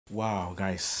Wow,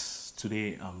 guys,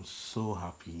 today I'm so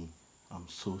happy. I'm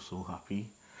so happy.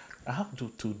 I have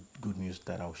two good news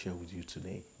that I'll share with you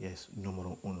today. Yes,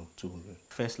 numero uno, two.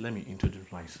 First, let me introduce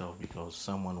myself because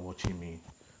someone watching me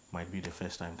might be the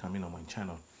first time coming on my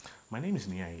channel. My name is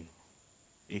Niai,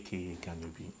 aka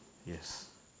Kanyobi. Yes,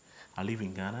 I live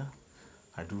in Ghana.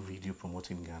 I do video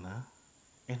promoting Ghana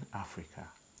and Africa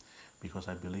because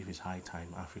I believe it's high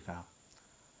time Africa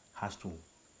has to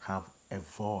have a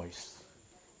voice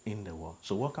in the world.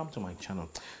 So welcome to my channel.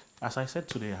 As I said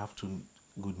today, I have two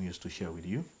good news to share with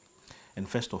you. And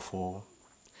first of all,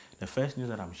 the first news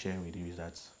that I'm sharing with you is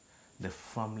that the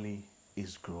family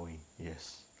is growing.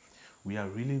 Yes, we are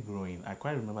really growing. I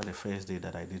quite remember the first day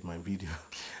that I did my video.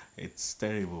 It's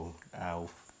terrible.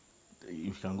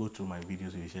 You can go through my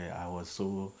videos, you share. I was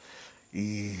so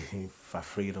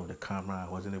afraid of the camera.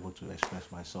 I wasn't able to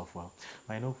express myself well.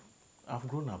 But I know I've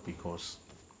grown up because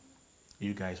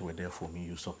you guys were there for me,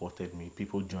 you supported me,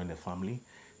 people joined the family,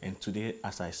 and today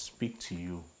as I speak to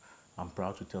you, I'm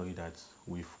proud to tell you that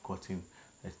we've gotten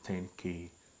a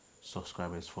 10K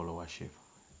subscribers followership,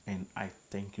 and I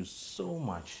thank you so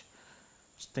much.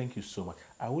 Thank you so much.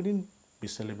 I wouldn't be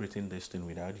celebrating this thing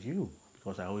without you,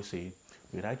 because I always say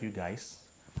without you guys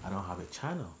I don't have a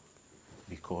channel,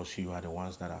 because you are the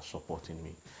ones that are supporting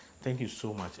me. Thank you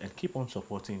so much, and keep on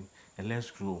supporting, and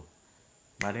let's grow.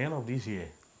 By the end of this year,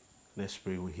 let's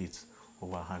pray we hit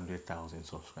over 100,000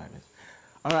 subscribers.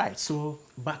 All right, so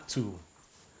back to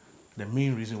the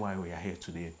main reason why we are here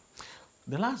today.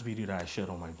 The last video that I shared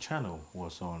on my channel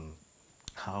was on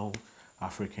how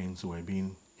Africans were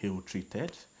being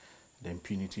ill-treated, the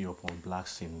impunity upon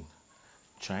blacks in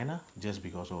China just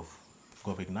because of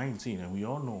COVID-19. And we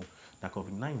all know that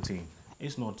COVID-19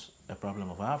 is not a problem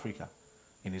of Africa,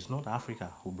 and it's not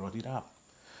Africa who brought it up.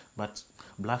 But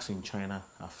blacks in China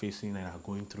are facing and are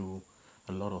going through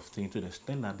a lot of things to the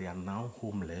extent that they are now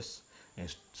homeless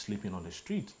and sleeping on the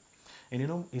street. And you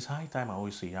know, it's high time, I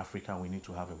always say, Africa, we need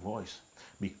to have a voice,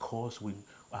 because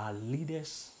our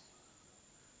leaders,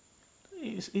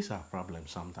 it's our problem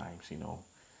sometimes, you know,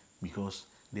 because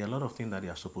there are a lot of things that they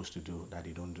are supposed to do that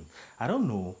they don't do. I don't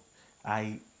know.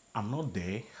 I'm not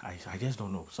there. I just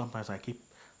don't know. Sometimes I keep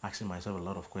asking myself a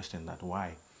lot of questions that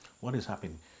why? What is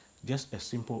happening? Just a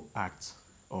simple act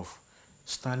of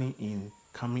standing in,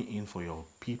 coming in for your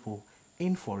people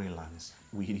in foreign lands.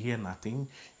 We hear nothing.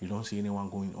 You don't see anyone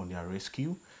going on their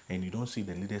rescue, and you don't see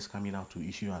the leaders coming out to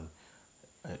issue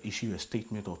a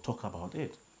statement or talk about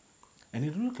it. And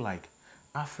it looks like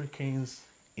Africans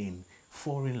in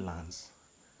foreign lands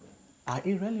are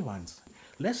irrelevant.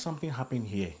 Let something happen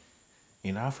here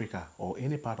in Africa or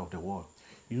any part of the world.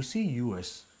 You see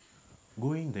US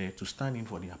going there to stand in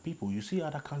for their people. You see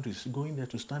other countries going there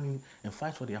to stand in and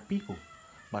fight for their people.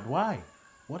 But why?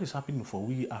 What is happening for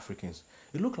we Africans?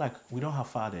 It looks like we don't have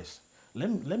fathers.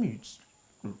 Let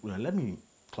me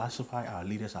classify our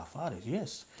leaders as fathers.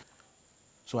 Yes.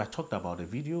 So I talked about the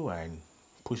video and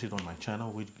pushed it on my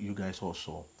channel, which you guys all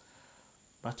saw.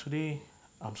 But today,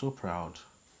 I'm so proud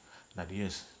that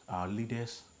yes, our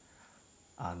leaders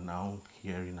are now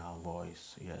hearing our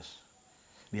voice. Yes.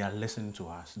 They are listening to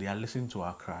us. They are listening to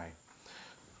our cry.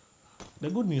 The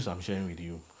good news I'm sharing with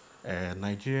you,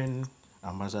 Nigerian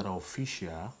ambassador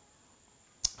official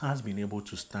has been able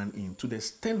to stand in to the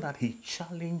extent that he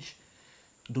challenged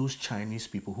those Chinese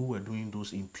people who were doing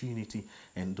those impunity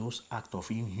and those acts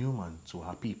of inhuman to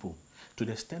our people, to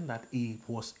the extent that he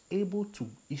was able to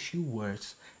issue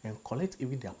words and collect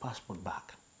even their passport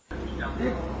back.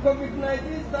 The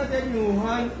COVID-19 started in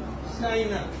Wuhan,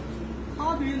 China.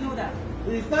 How do you know that?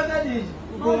 It started in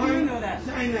How do you Wuhan, know that?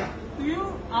 China.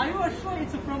 Are you sure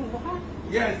it's from Wuhan?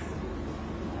 Yes.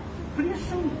 Please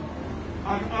show me.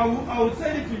 I will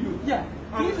send it to you. Yeah.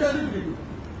 I will send it to you.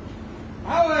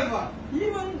 However,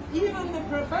 even the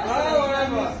professor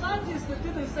and the scientist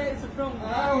didn't say it's from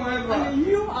Wuhan. However, and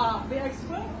you are the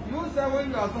expert. you said when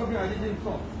you are talking, I didn't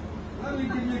talk. Let me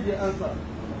give you the answer.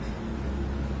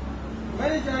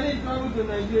 Many Chinese traveled to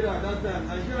Nigeria at that time.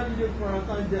 Nigeria didn't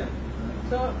quarantine them.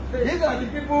 So These are the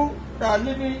people that are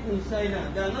living in China.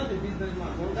 They are not the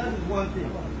businessmen. So that is one thing.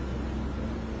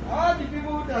 All the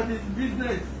people that is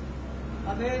business,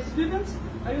 are they students?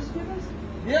 Are you students?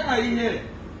 they are here.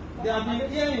 They have been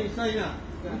here in China.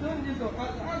 You don't need to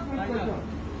ask me question.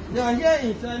 They are here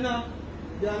in China.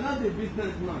 They are not the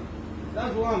businessman.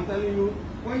 That's what I'm telling you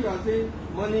when you are saying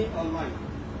money or life.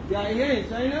 They are here in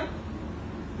China.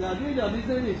 They are doing their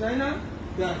business in China.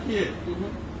 They are here.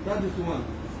 That is one.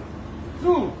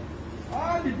 Two,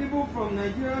 all the people from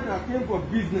Nigeria that came for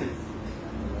business,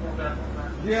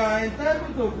 they are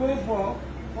entitled to go for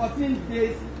 14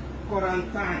 days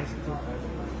quarantine.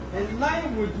 in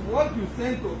line with what you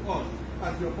sent to us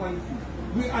as your policy.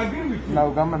 We agree with you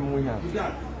with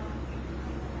that.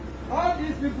 All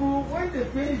these people, when they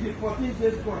finish the 14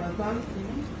 days quarantine,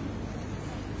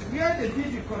 where they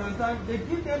did the quarantine, they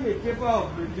give them a paper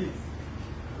of release.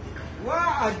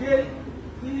 Why are they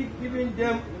still giving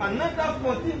them another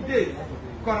 14 days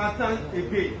quarantine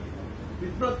again?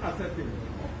 It's not acceptable.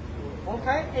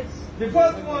 Okay, it's the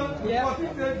first one, the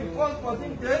 14 days, the first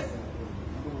 14 days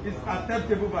is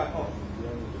acceptable by us.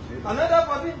 Another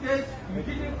 14 days, you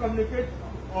didn't communicate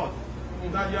to us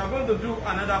that you are going to do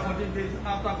another 14 days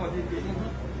after 14 days.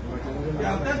 They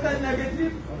have tested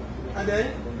negative, and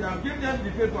then they have given them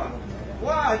the paper.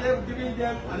 Why are they giving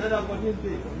them another 14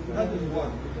 days? That is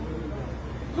one.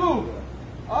 Two,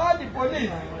 all the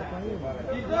police,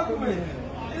 the document,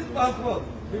 this passport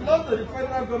belongs to the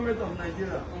federal government of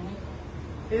Nigeria.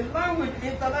 In line with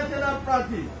international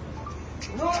practice,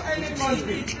 no any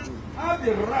country have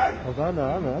the right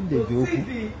to see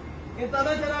the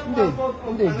international passport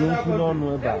of another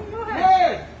country.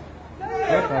 Yes!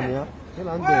 Yes! Wait,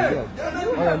 they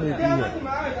are not in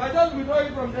my eyes. I just withdraw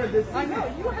it from them. They seize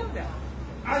it. you have that.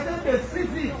 I said they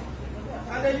seize it.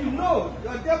 And then you know,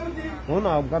 your deputy, all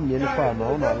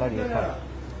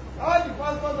the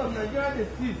passports of Nigeria they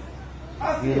seized.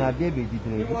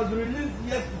 It was released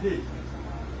yesterday.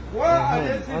 Why are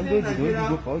they seizing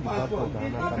Nigerian passport?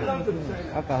 It not belong to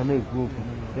China. If you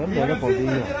seize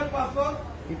Nigerian passport,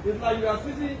 it's like you are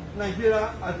seizing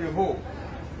Nigeria as a whole.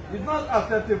 It's not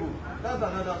acceptable. That's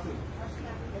another thing.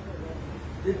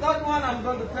 The third one I'm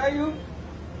going to tell you,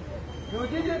 you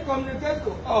didn't communicate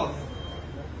to us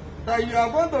that you are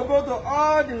going to go to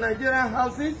all the Nigerian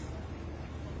houses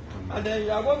and then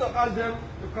you are going to ask them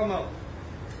to come out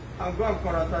and go and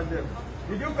quarantine them.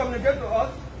 Did you communicate to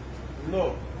us?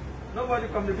 No. Nobody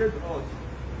communicated to us.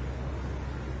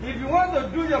 If you want to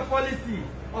do your policy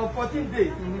on 14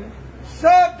 days,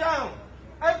 shut down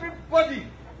everybody.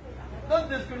 Don't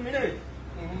discriminate.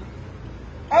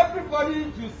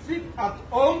 Everybody you sit at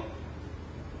home,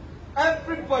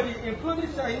 everybody,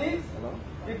 including Chinese,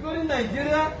 including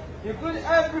Nigeria, including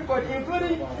everybody,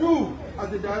 including you as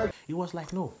the director. He was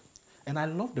like, no. And I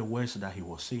love the words that he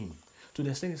was saying. To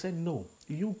the extent he said, no,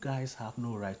 you guys have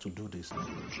no right to do this.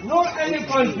 No any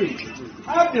country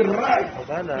have the right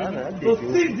to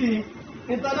seize the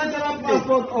international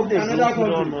passport of another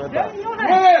country.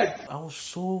 Yes. I was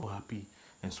so happy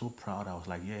and so proud. I was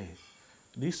like, yeah,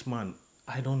 this man,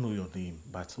 I don't know your name,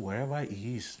 but wherever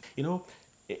he is, you know,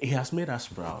 he has made us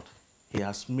proud. He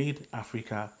has made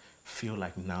Africa feel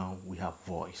like now we have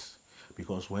voice.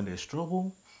 Because when there's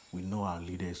trouble, we know our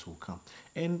leaders will come.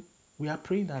 And we are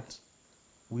praying that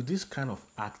with this kind of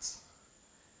acts,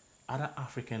 other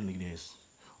African leaders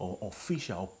or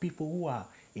officials or people who are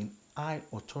in high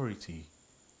authority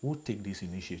will take this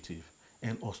initiative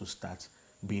and also start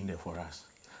being there for us.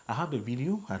 I have the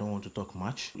video. I don't want to talk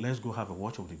much. Let's go have a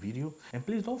watch of the video. And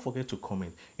please don't forget to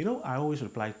comment. You know, I always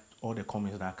reply all the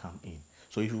comments that come in.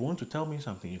 So if you want to tell me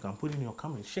something, you can put in your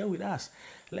comments. Share with us.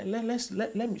 Let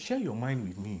me share your mind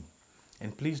with me.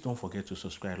 And please don't forget to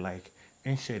subscribe, like,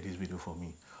 and share this video for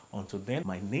me. Until then,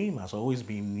 my name has always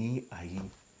been Niiayi,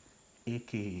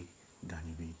 aka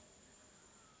Gani B,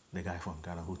 the guy from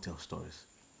Ghana who tells stories.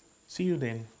 See you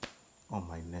then on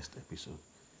my next episode.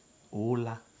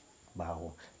 Hola,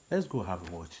 bao. Let's go have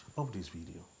a watch of this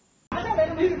video.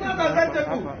 It's not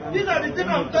acceptable. These are the things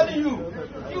I'm telling you.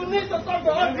 You need to talk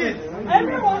about this.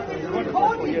 Everyone is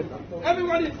recording.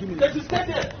 Everybody, they should stay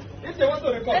there if they want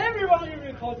to record. Everyone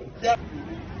is recording. Yeah.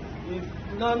 It's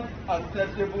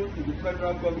non-acceptable to the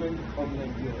federal government of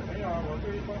Nigeria.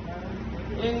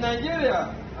 In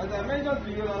Nigeria, as I mentioned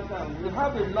to you last time, we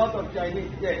have a lot of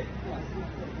Chinese there.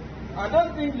 I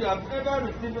don't think you have ever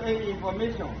received any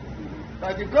information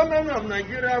that the government of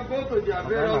Nigeria go to their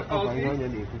various houses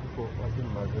and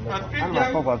feed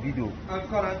them and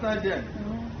quarantine them.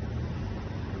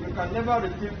 You can never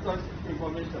receive such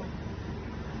information.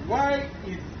 Why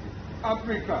is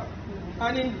Africa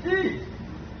and indeed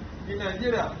in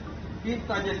Nigeria being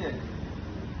targeted?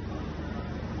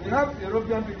 We have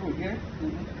European people here.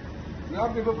 We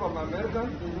have people from America.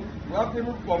 We have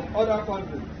people from other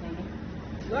countries.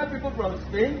 We have people from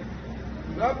Spain.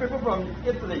 We have people from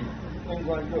Italy and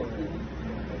Guangzhou.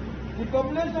 The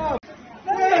population of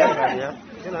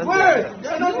wait, they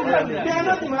are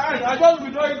not in my eyes. I just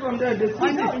withdraw it from them. They seize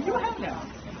it. You have that.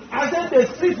 I said they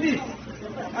seize it.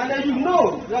 And then you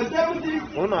know, the deputy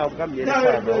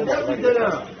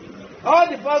general, all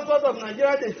the passports of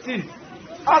Nigeria they seized.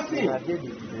 Ask him,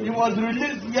 it was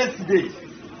released yesterday.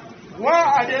 Why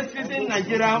are they seizing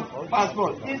Nigerian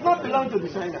passport? It does not belong to the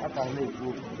China.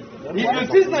 If you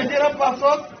seize Nigerian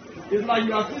passport, It's like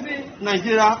you are seeing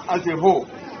Nigeria as a whole.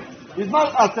 It's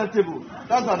not acceptable.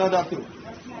 That's another thing.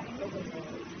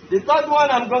 The third one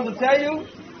I'm going to tell you,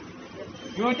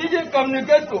 you didn't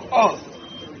communicate to us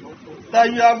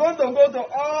that you are going to go to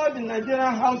all the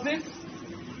Nigerian houses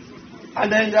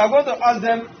and then you are going to ask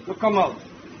them to come out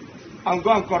and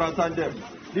go and quarantine them.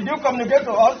 Did you communicate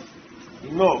to us?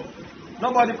 No.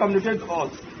 Nobody communicated to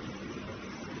us.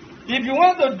 If you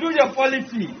want to do your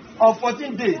policy of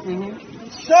 14 days,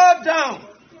 shut down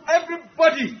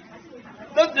everybody.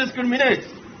 Don't discriminate.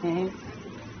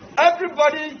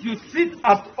 Everybody, you sit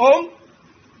at home.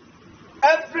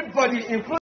 Everybody, including